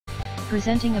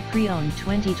Presenting a pre-owned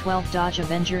 2012 Dodge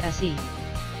Avenger SE.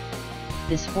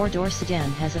 This four-door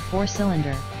sedan has a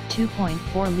four-cylinder,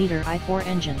 2.4-liter i4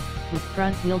 engine, with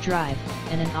front-wheel drive,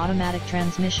 and an automatic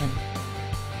transmission.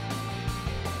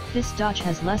 This Dodge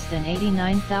has less than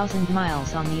 89,000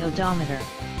 miles on the odometer.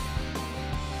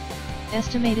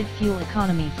 Estimated fuel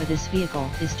economy for this vehicle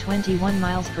is 21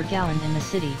 miles per gallon in the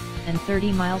city, and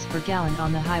 30 miles per gallon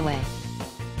on the highway.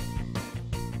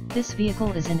 This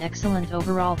vehicle is in excellent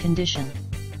overall condition.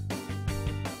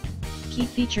 Key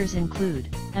features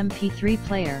include MP3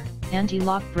 player,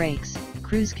 anti-lock brakes,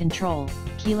 cruise control,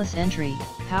 keyless entry,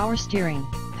 power steering,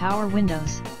 power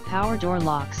windows, power door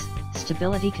locks,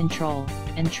 stability control,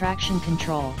 and traction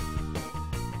control.